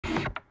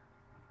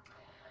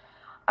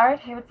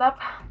Alright, hey, what's up?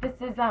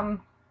 This is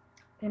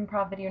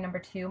improv video number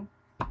 2.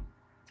 So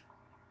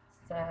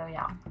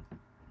yeah.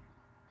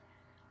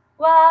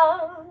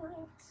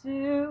 Well,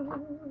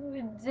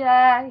 today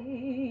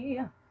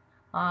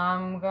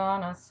I'm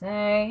gonna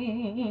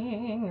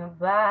sing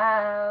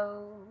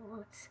about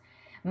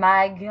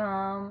my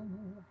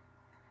gum.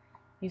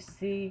 You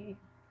see,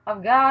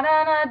 I've got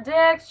an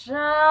addiction.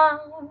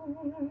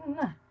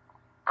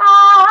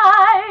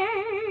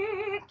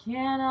 I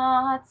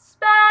cannot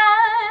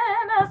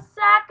spend a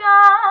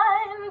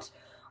second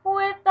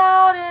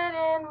without it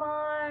in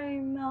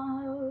my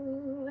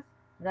mouth.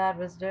 That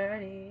was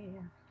dirty.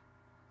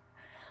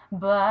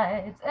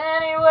 But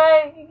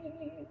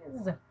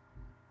anyways,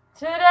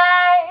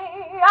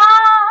 today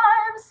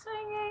I'm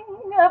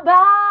singing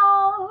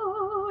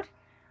about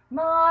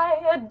my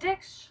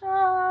addiction.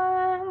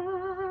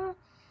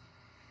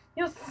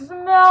 You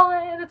smell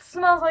it, it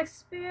smells like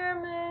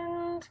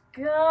spearmint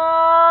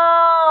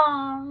gum.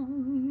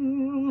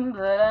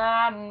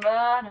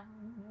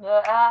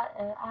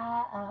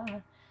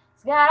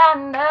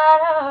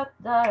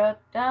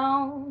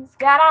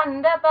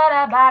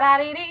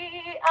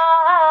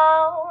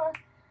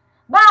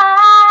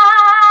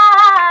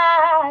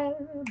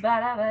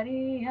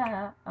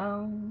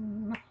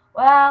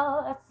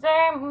 Well,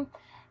 say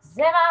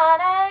my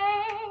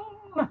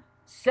name,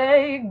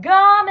 say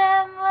gum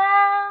and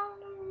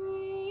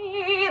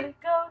landry, they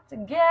go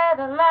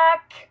together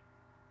like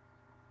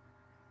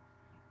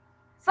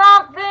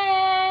something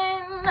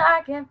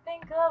I can't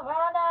think of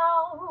right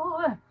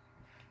now.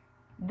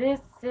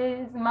 This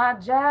is my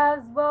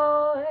jazz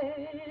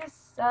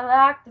voice. I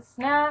like to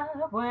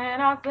snap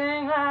when I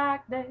sing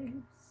like this.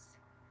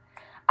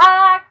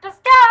 I like to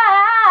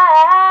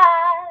sky.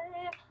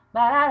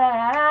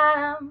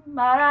 Ba-da-da-da-dum,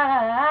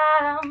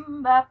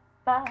 ba-da-da-da-dum,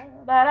 ba-ba,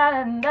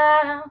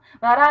 ba-da-da-da-dum,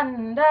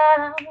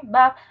 ba-da-da-da-dum,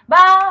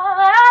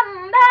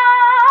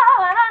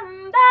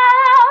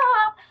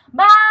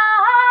 ba-ba-da-da-da-da-da-da-da.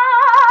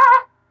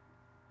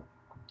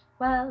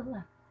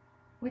 Well,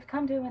 we've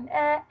come to an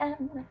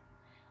end,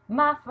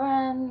 my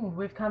friend.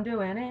 We've come to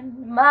an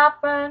end, my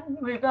friend.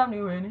 We've come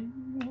to an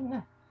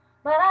end.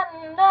 I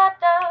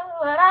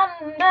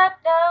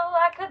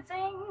could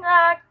sing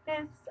like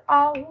this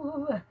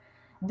all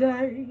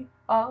day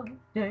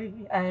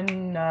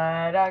and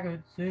night. I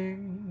could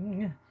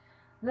sing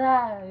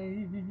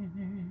like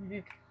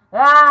this.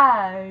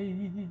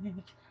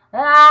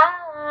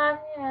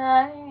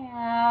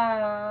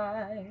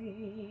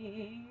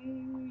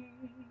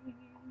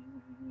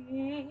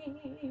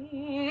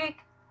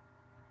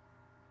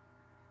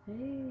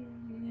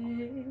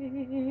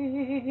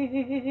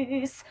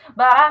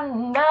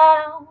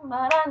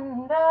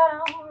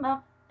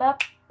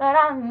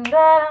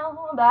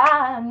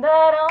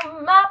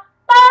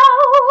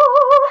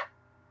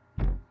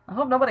 I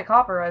hope nobody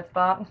copyrights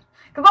that,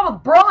 because that was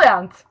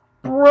brilliant.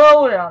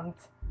 Brilliant.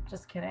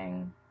 Just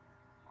kidding.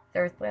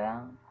 Seriously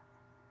though.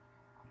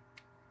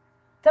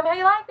 Tell me how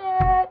you liked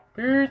it.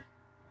 Peace.